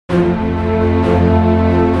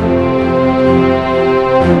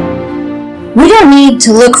We don't need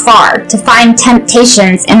to look far to find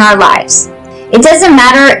temptations in our lives. It doesn't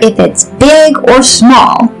matter if it's big or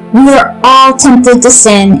small. We are all tempted to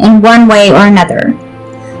sin in one way or another.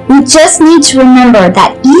 We just need to remember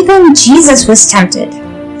that even Jesus was tempted.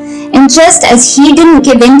 And just as he didn't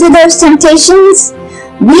give in to those temptations,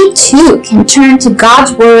 we too can turn to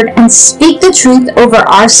God's word and speak the truth over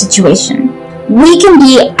our situation. We can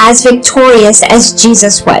be as victorious as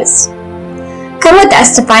Jesus was. Come with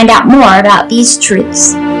us to find out more about these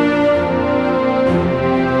truths.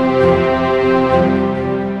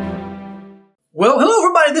 Well, hello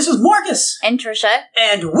everybody, this is Marcus. And Trisha.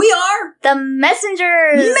 And we are The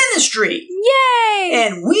Messengers Ministry. Yay!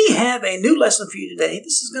 And we have a new lesson for you today.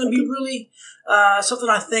 This is going to be really something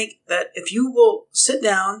I think that if you will sit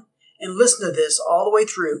down and listen to this all the way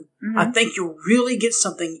through, I think you'll really get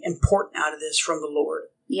something important out of this from the Lord.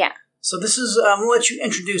 Yeah. So this is, I'm going to let you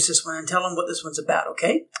introduce this one and tell them what this one's about,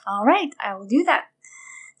 okay? All right, I will do that.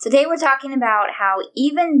 Today we're talking about how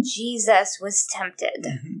even Jesus was tempted.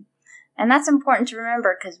 And that's important to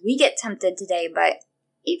remember because we get tempted today, but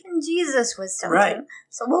even Jesus was tempted. Right.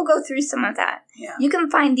 So we'll go through some of that. Yeah. You can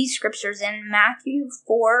find these scriptures in Matthew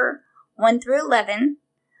 4, 1 through 11.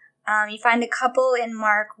 You find a couple in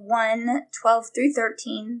Mark 1, 12 through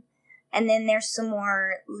 13. And then there's some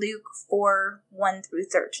more Luke 4, 1 through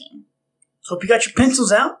 13. So if you got your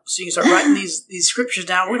pencils out, so you can start writing these scriptures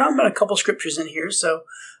down. We're talking about a couple scriptures in here, so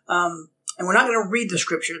and we're not going to read the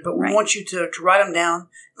scriptures, but we want you to write them down,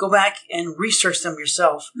 go back and research them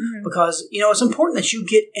yourself, because it's important that you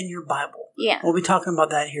get in your Bible. Yeah, we'll be talking about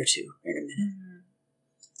that here too in a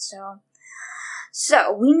minute.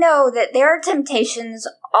 So we know that there are temptations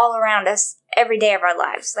all around us every day of our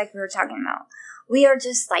lives, like we were talking about. We are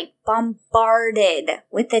just like bombarded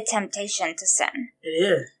with the temptation to sin. It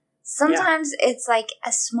is. Sometimes it's like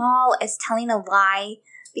as small as telling a lie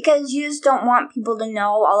because you just don't want people to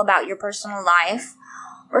know all about your personal life.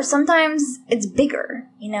 Or sometimes it's bigger,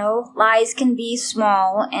 Lies can be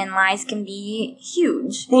small and lies can be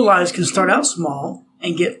huge. Well, lies can start out small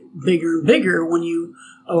and get bigger and bigger when you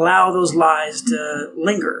allow those lies to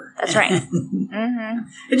linger. That's right.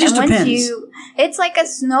 It just depends. It's like a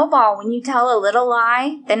snowball. When you tell a little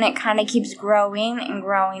lie, then it kind of keeps growing and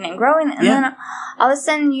growing and growing, and then all of a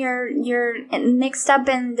sudden you're mixed up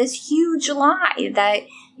in this huge lie that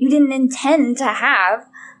you didn't intend to have.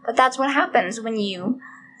 But that's what happens when you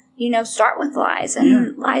start with lies,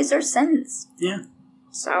 and lies are sins. Yeah.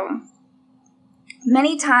 So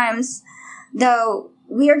many times, though,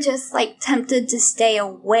 we are just like tempted to stay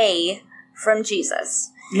away from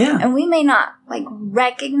Jesus. Yeah. And we may not like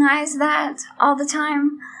recognize that all the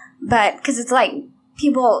time, but because it's like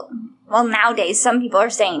nowadays some people are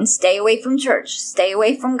saying stay away from church, stay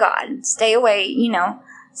away from God, stay away,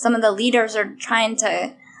 some of the leaders are trying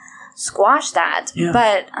to squash that. Yeah.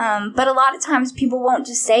 But a lot of times people won't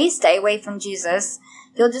just say stay away from Jesus.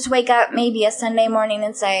 You'll just wake up maybe a Sunday morning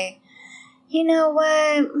and say, you know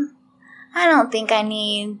what? I don't think I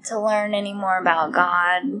need to learn any more about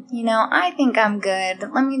God. I think I'm good.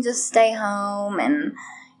 Let me just stay home and,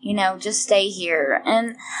 just stay here.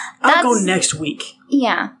 And I'll go next week.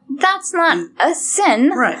 Yeah. That's not a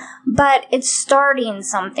sin. Right. But it's starting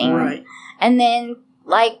something. Right. And then,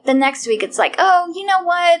 like, the next week, it's like, oh, you know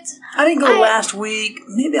what? I didn't go last week.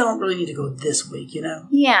 Maybe I don't really need to go this week,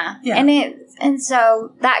 Yeah. And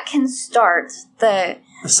so that can start the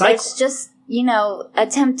cycle. It's just, a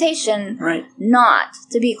temptation not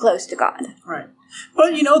to be close to God. Right.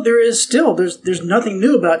 But, there's nothing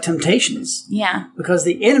new about temptations. Yeah. Because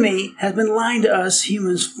the enemy has been lying to us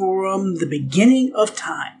humans from the beginning of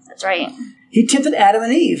time. That's right. He tempted Adam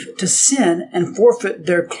and Eve to sin and forfeit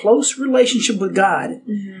their close relationship with God.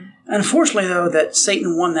 Unfortunately, though, that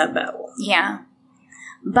Satan won that battle. Yeah.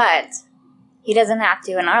 But he doesn't have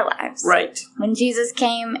to in our lives. Right. When Jesus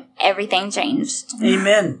came, everything changed.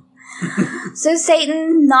 Amen. So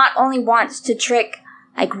Satan not only wants to trick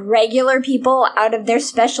like regular people out of their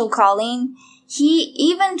special calling, he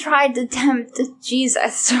even tried to tempt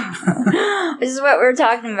Jesus, which is what we're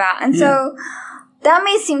talking about. And so that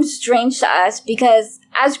may seem strange to us because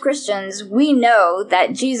as Christians, we know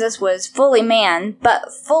that Jesus was fully man,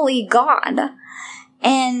 but fully God.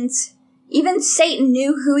 And even Satan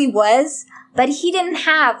knew who he was, but he didn't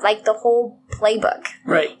have, like, the whole playbook.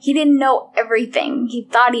 Right. He didn't know everything. He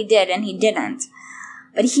thought he did, and he didn't.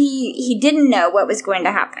 But he didn't know what was going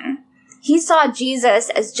to happen. He saw Jesus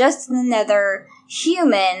as just another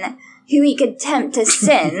human who he could tempt to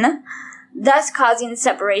sin, thus causing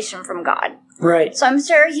separation from God. Right. So I'm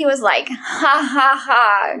sure he was like, ha ha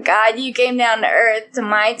ha, God, you came down to earth, to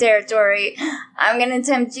my territory. I'm going to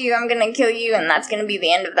tempt you, I'm going to kill you, and that's going to be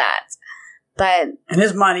the end of that. But in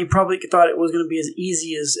his mind, he probably thought it was going to be as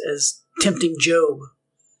easy as tempting Job.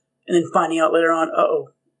 And then finding out later on,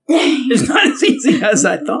 it's not as easy as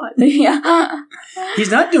I thought. Yeah.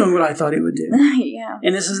 He's not doing what I thought he would do. Yeah.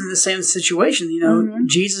 And this isn't the same situation.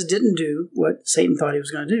 Jesus didn't do what Satan thought he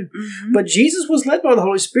was going to do. Mm-hmm. But Jesus was led by the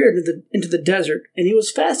Holy Spirit into the desert, and he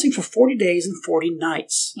was fasting for 40 days and 40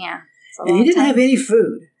 nights. Yeah. And he didn't have any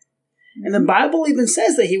food. And the Bible even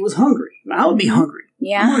says that he was hungry. I would be hungry.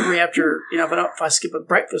 Yeah. I'm hungry after, if I skip a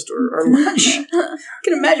breakfast or lunch. I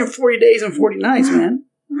can imagine 40 days and 40 nights, man.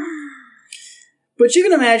 But you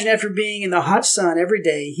can imagine after being in the hot sun every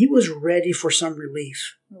day, he was ready for some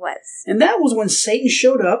relief. He was. And that was when Satan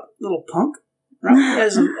showed up, little punk,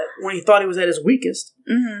 right? When he thought he was at his weakest.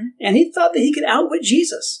 Mm-hmm. And he thought that he could outwit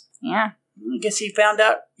Jesus. Yeah. I guess he found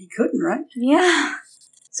out he couldn't, right? Yeah.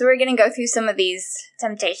 So we're going to go through some of these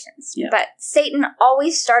temptations. Yeah. But Satan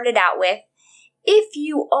always started out with, if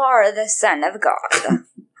you are the Son of God.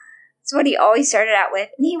 That's what he always started out with.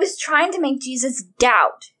 And he was trying to make Jesus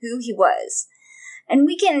doubt who he was. And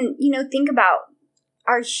we can, think about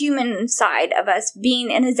our human side of us being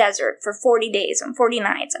in a desert for 40 days and 40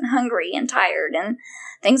 nights and hungry and tired and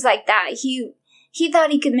things like that. He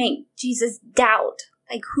thought he could make Jesus doubt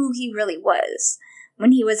who he really was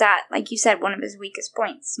when he was at, like you said, one of his weakest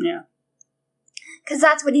points. Yeah. Because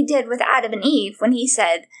that's what he did with Adam and Eve when he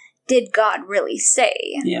said, did God really say?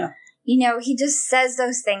 Yeah. He just says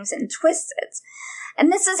those things and twists it.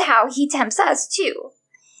 And this is how he tempts us too.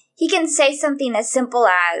 He can say something as simple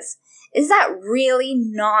as, is that really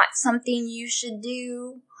not something you should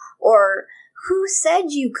do? Or, who said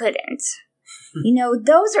you couldn't?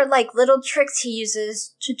 Those are like little tricks he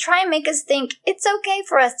uses to try and make us think it's okay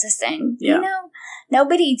for us to sin. Yeah.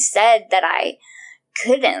 Nobody said that I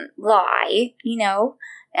couldn't lie,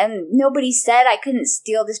 and nobody said I couldn't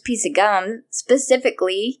steal this piece of gum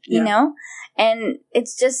specifically, and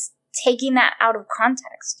it's just taking that out of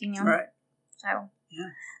context, Right. So, yeah.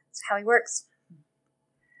 That's how he works.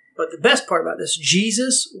 But the best part about this,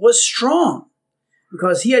 Jesus was strong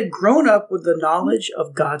because he had grown up with the knowledge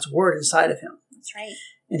of God's word inside of him. That's right.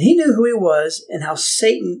 And he knew who he was and how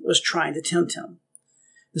Satan was trying to tempt him.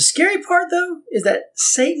 The scary part, though, is that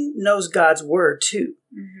Satan knows God's word, too.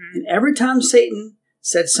 Mm-hmm. And every time Satan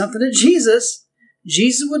said something to Jesus,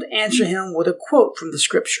 Jesus would answer him with a quote from the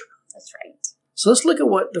scripture. That's right. So let's look at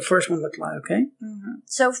what the first one looked like, okay? Mm-hmm.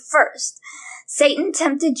 So first, Satan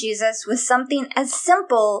tempted Jesus with something as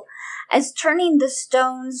simple as turning the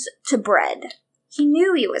stones to bread. He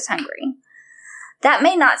knew he was hungry. That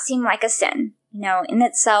may not seem like a sin. In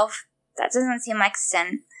itself, that doesn't seem like a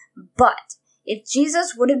sin. But if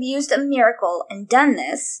Jesus would have used a miracle and done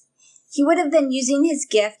this, he would have been using his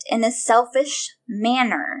gift in a selfish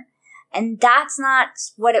manner. And that's not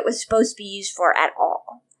what it was supposed to be used for at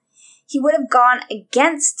all. He would have gone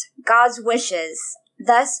against God's wishes,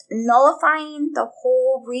 thus nullifying the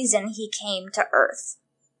whole reason he came to earth.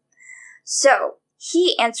 So,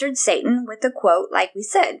 he answered Satan with a quote like we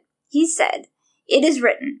said. He said, "It is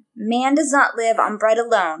written, man does not live on bread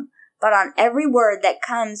alone, but on every word that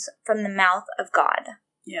comes from the mouth of God."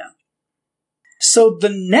 Yeah. So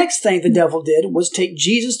the next thing the devil did was take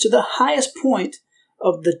Jesus to the highest point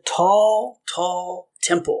of the tall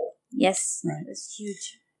temple. Yes, right. It was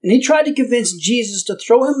huge. And he tried to convince Jesus to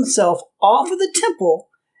throw himself off of the temple,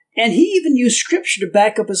 and he even used scripture to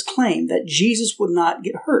back up his claim that Jesus would not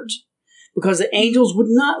get hurt, because the angels would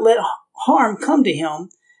not let harm come to him,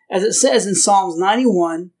 as it says in Psalms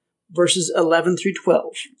 91, verses 11 through 12.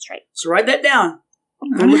 That's right. So write that down.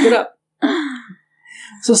 Go look it up.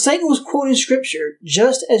 So Satan was quoting scripture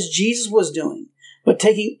just as Jesus was doing, but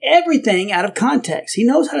taking everything out of context. He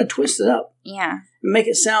knows how to twist it up. Yeah. And make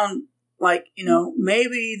it sound like,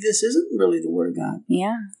 maybe this isn't really the word of God.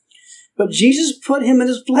 Yeah. But Jesus put him in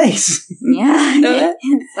his place. Yeah. You know that?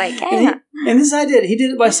 It's like, hey. And this I did. He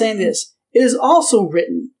did it by saying this. It is also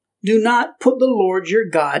written, do not put the Lord your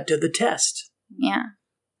God to the test. Yeah.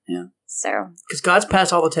 Yeah. So. Because God's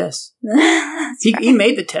passed all the tests. He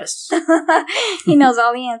made the tests. He knows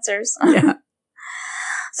all the answers. Yeah.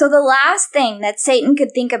 So the last thing that Satan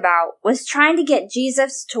could think about was trying to get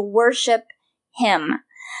Jesus to worship him.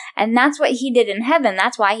 And that's what he did in heaven.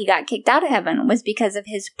 That's why he got kicked out of heaven, was because of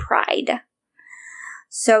his pride.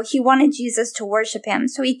 So he wanted Jesus to worship him.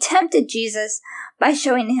 So he tempted Jesus by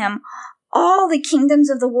showing him all the kingdoms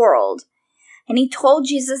of the world. And he told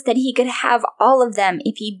Jesus that he could have all of them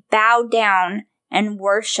if he bowed down and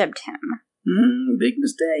worshipped him. Big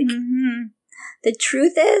mistake. Mm-hmm. The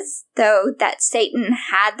truth is, though, that Satan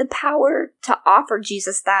had the power to offer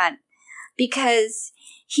Jesus that, because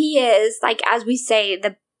he is, like as we say,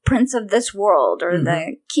 the prince of this world or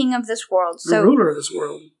the king of this world. The ruler of this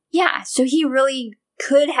world. Yeah, so he really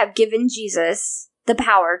could have given Jesus the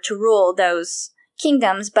power to rule those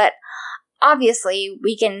kingdoms, but obviously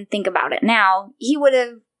we can think about it now. He would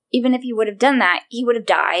have, even if he would have done that, he would have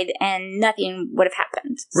died and nothing would have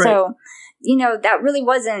happened. Right. So, that really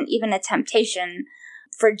wasn't even a temptation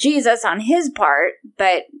for Jesus on his part,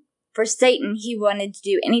 but for Satan, he wanted to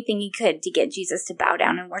do anything he could to get Jesus to bow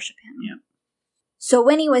down and worship him. Yeah. So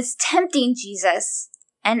when he was tempting Jesus,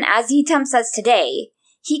 and as he tempts us today,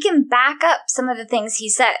 he can back up some of the things he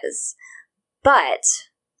says. But,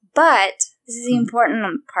 this is the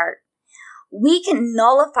important part, we can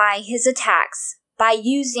nullify his attacks by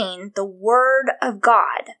using the word of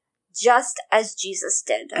God, just as Jesus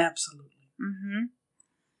did. Absolutely. Mm-hmm.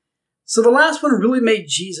 So the last one really made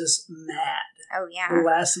Jesus mad. Oh, yeah. The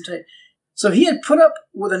last temptation. So he had put up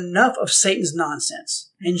with enough of Satan's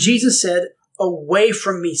nonsense. And Jesus said, "Away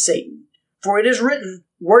from me, Satan. For it is written,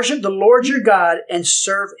 worship the Lord your God and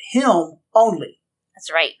serve him only."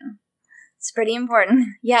 That's right. It's pretty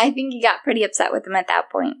important. Yeah, I think he got pretty upset with him at that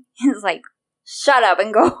point. He was like, shut up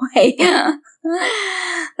and go away.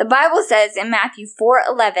 The Bible says in Matthew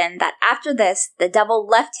 4:11 that after this, the devil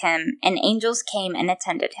left him and angels came and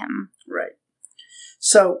attended him. Right.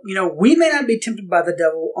 So, we may not be tempted by the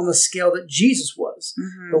devil on the scale that Jesus was,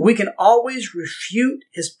 but we can always refute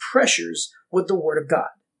his pressures with the word of God.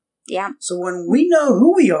 Yeah. So when we know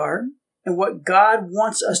who we are and what God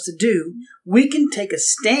wants us to do, we can take a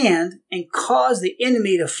stand and cause the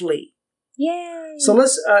enemy to flee. Yay. So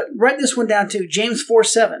let's write this one down too. James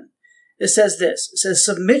 4:7. It says this. It says,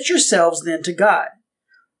 "Submit yourselves then to God.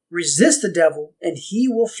 Resist the devil and he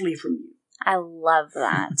will flee from you." I love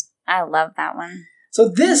that. I love that one. So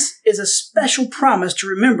this is a special promise to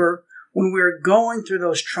remember when we're going through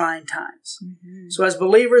those trying times. Mm-hmm. So as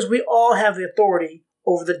believers, we all have the authority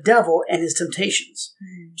over the devil and his temptations.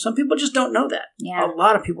 Mm-hmm. Some people just don't know that. Yeah. A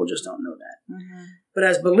lot of people just don't know that. Mm-hmm. But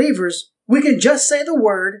as believers, we can just say the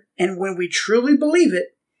word, and when we truly believe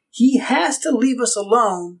it, he has to leave us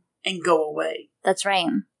alone and go away. That's right.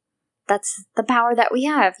 That's the power that we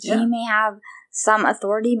have. Yeah. He may have some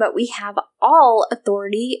authority, but we have all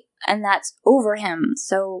authority, and that's over him.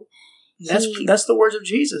 So that's the words of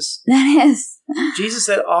Jesus. That is. Jesus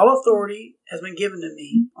said, "All authority has been given to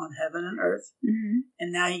me on heaven and earth,"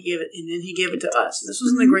 and now he gave it, and then he gave it to us. This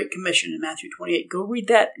was in the Great Commission in Matthew 28. Go read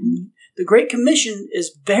that. The Great Commission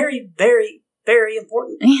is very, very, very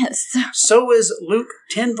important. Yes. So is Luke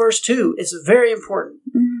 10 verse 2. It's very important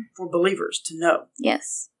for believers to know.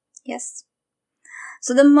 Yes. Yes.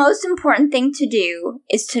 So the most important thing to do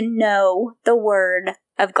is to know the Word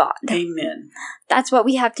of God. Amen. That's what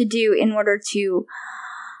we have to do in order to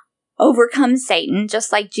overcome Satan,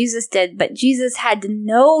 just like Jesus did. But Jesus had to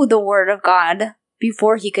know the Word of God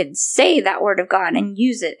before he could say that Word of God and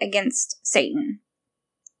use it against Satan.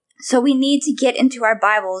 So we need to get into our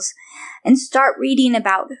Bibles and start reading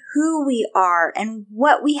about who we are and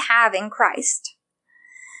what we have in Christ.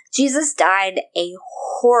 Jesus died a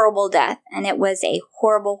horrible death, and it was a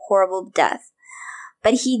horrible, horrible death.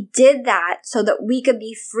 But he did that so that we could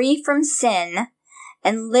be free from sin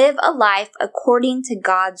and live a life according to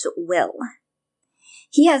God's will.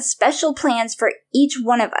 He has special plans for each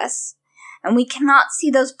one of us, and we cannot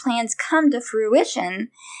see those plans come to fruition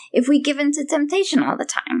if we give in to temptation all the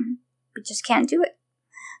time. We just can't do it.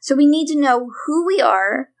 So we need to know who we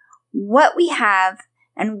are, what we have,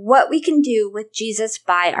 and what we can do with Jesus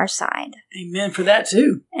by our side. Amen for that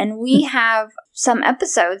too. And we have some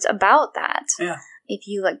episodes about that. Yeah. If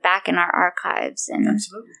you look back in our archives. And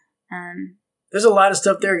absolutely. There's a lot of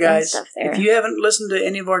stuff there, guys. There. If you haven't listened to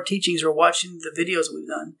any of our teachings or watching the videos we've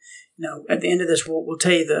done, at the end of this, we'll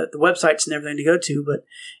tell you the websites and everything to go to. But,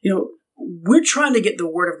 we're trying to get the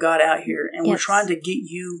Word of God out here, and we're trying to get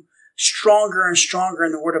you stronger and stronger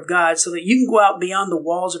in the Word of God so that you can go out beyond the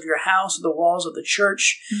walls of your house, the walls of the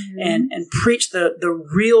church, and preach the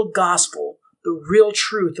real gospel, the real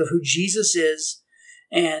truth of who Jesus is.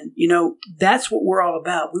 And, that's what we're all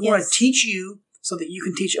about. We want to teach you so that you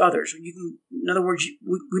can teach others. In other words,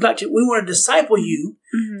 we want to disciple you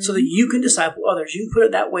so that you can disciple others. You can put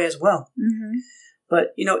it that way as well.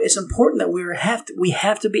 But, it's important that we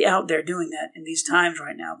have to be out there doing that in these times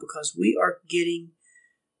right now, because we are getting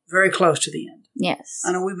very close to the end. Yes.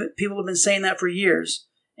 I know people have been saying that for years,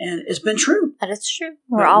 and it's been true. That is true.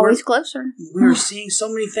 We're always closer. We're seeing so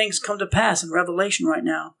many things come to pass in Revelation right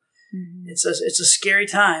now. It's a scary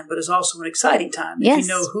time, but it's also an exciting time if you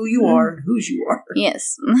know who you are and whose you are.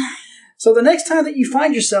 Yes. So the next time that you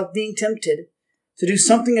find yourself being tempted to do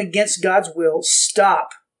something against God's will,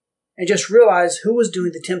 stop and just realize who was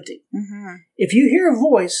doing the tempting. Mm-hmm. If you hear a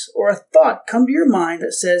voice or a thought come to your mind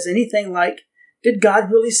that says anything like, "Did God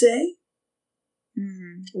really say?"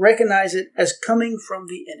 Recognize it as coming from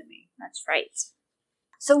the enemy. That's right.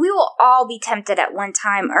 So we will all be tempted at one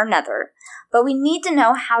time or another, but we need to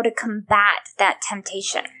know how to combat that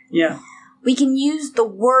temptation. Yeah. We can use the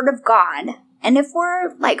Word of God, and if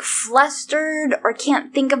we're like flustered or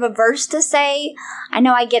can't think of a verse to say, I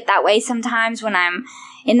know I get that way sometimes when I'm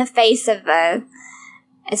in the face of a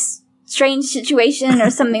strange situation or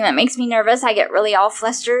something that makes me nervous. I get really all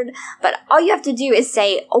flustered. But all you have to do is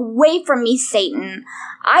say, "Away from me, Satan.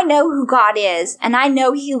 I know who God is, and I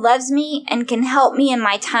know He loves me and can help me in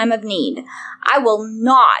my time of need. I will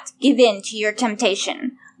not give in to your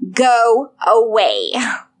temptation. Go away."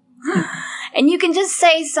 And you can just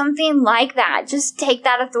say something like that. Just take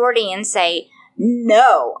that authority and say,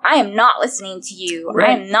 "No, I am not listening to you. Right.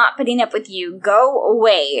 I am not putting up with you. Go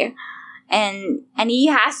away." And he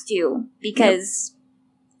has to, because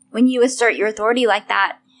when you assert your authority like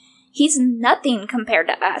that, he's nothing compared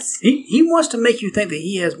to us. He wants to make you think that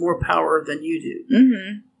he has more power than you do.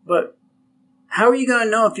 Mm-hmm. But how are you going to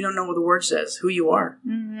know if you don't know what the Word says, who you are?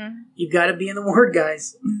 Mm-hmm. You've got to be in the Word,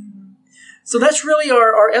 guys. Mm-hmm. So that's really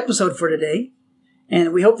our episode for today.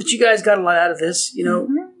 And we hope that you guys got a lot out of this. You know,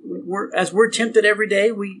 we're tempted every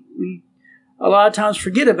day. We a lot of times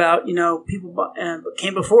forget about, people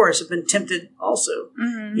came before us have been tempted also.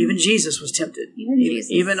 Mm-hmm. Even Jesus was tempted.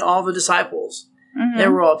 Jesus. Even all the disciples, Mm-hmm. they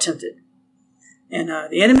were all tempted. And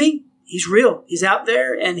the enemy, he's real. He's out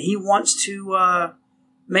there, and he wants to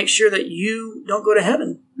make sure that you don't go to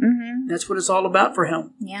heaven. Mm-hmm. That's what it's all about for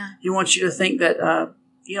him. Yeah. He wants you to think that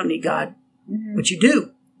you don't need God, Mm-hmm. but you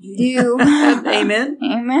do. You do. Amen.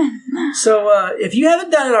 Amen. So if you haven't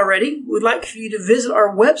done it already, we'd like for you to visit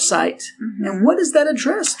our website. Mm-hmm. And what is that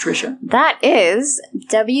address, Tricia? That is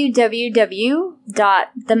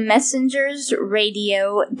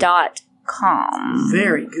www.themessengersradio.com.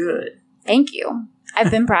 Very good. Thank you. I've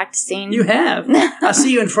been practicing. You have. I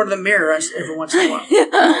see you in front of the mirror every once in a while.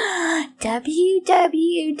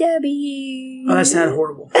 www. Oh, that sounded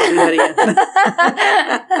horrible. Do that again.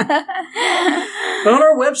 But on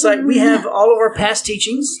our website, we have all of our past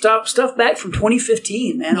teachings, stuff back from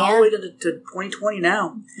 2015, man, all the way to 2020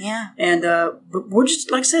 now. Yeah. And but we're just,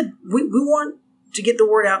 like I said, we want to get the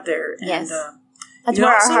word out there. And, Yes. That's where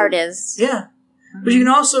our heart is. Yeah. But you can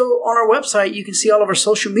also, on our website, you can see all of our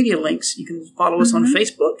social media links. You can follow us on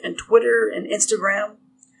Facebook and Twitter and Instagram.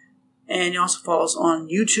 And you also follow us on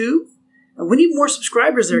YouTube. And we need more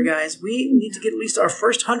subscribers there, guys. We need to get at least our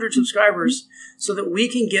first 100 subscribers so that we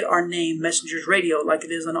can get our name, Messengers Radio, like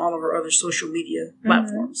it is on all of our other social media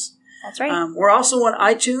platforms. That's right. We're also on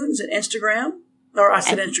iTunes and Instagram. Or I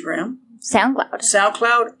said Instagram.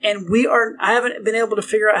 SoundCloud. And I haven't been able to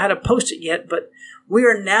figure out how to post it yet, but we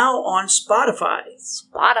are now on Spotify.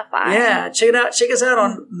 Yeah, check it out. Check us out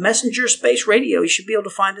on Messenger Space Radio. You should be able to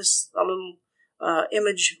find us a little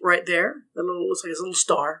image right there. Looks like it's a little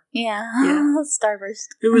star. Yeah. Starburst.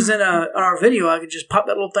 If it was in our video, I could just pop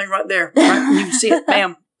that little thing right there. Right? You can see it.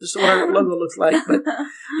 Bam. This is what our logo looks like. But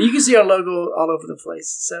you can see our logo all over the place.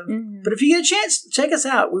 So, But if you get a chance, check us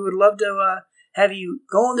out. We would love to have you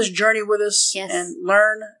go on this journey with us and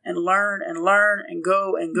learn and learn and learn and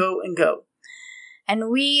go and go and go. And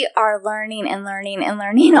we are learning and learning and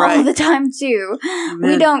learning all the time, too.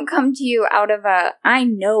 Amen. We don't come to you out of I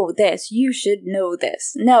know this, you should know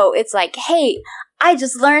this. No, it's like, hey, I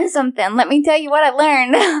just learned something. Let me tell you what I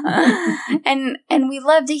learned. and we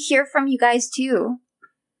love to hear from you guys, too.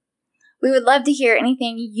 We would love to hear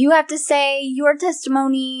anything you have to say, your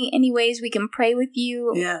testimony, any ways we can pray with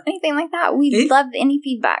you, anything like that. We'd love any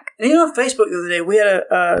feedback. And on Facebook the other day, we had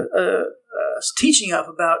a teaching up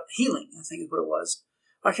about healing, I think is what it was.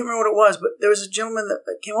 I can't remember what it was, but there was a gentleman that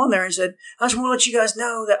came on there and said, I just want to let you guys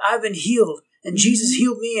know that I've been healed, and Jesus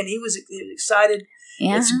healed me, and he was excited.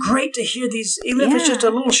 Yeah. It's great to hear these, even if it's just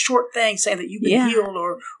a little short thing saying that you've been healed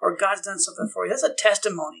or God's done something for you. That's a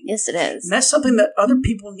testimony. Yes, it is. And that's something that other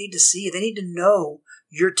people need to see. They need to know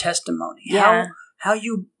your testimony, how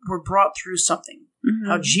you were brought through something,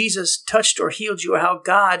 how Jesus touched or healed you, or how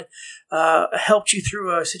God helped you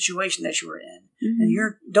through a situation that you were in.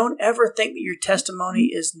 And don't ever think that your testimony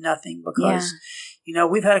is nothing, because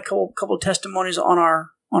we've had a couple testimonies on our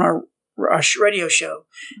radio show,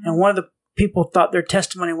 and one of the people thought their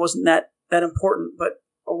testimony wasn't that important,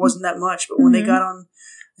 or wasn't that much. But when they got on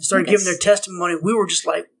and started giving their testimony, we were just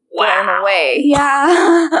like, wow. Blown away.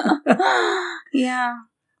 Yeah. Yeah.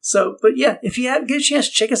 So, but if you get a chance,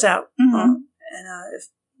 check us out. And if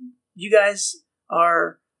you guys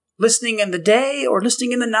are listening in the day or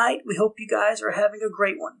listening in the night, we hope you guys are having a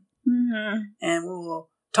great one. And we'll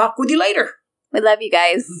talk with you later. We love you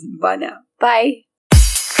guys. Bye now. Bye.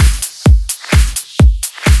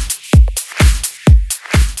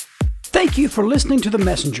 Thank you for listening to The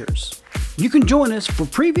Messengers. You can join us for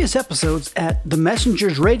previous episodes at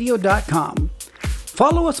themessengersradio.com.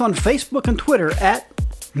 Follow us on Facebook and Twitter at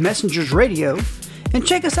Messengers Radio, and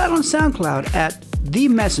check us out on SoundCloud at The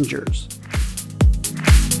Messengers.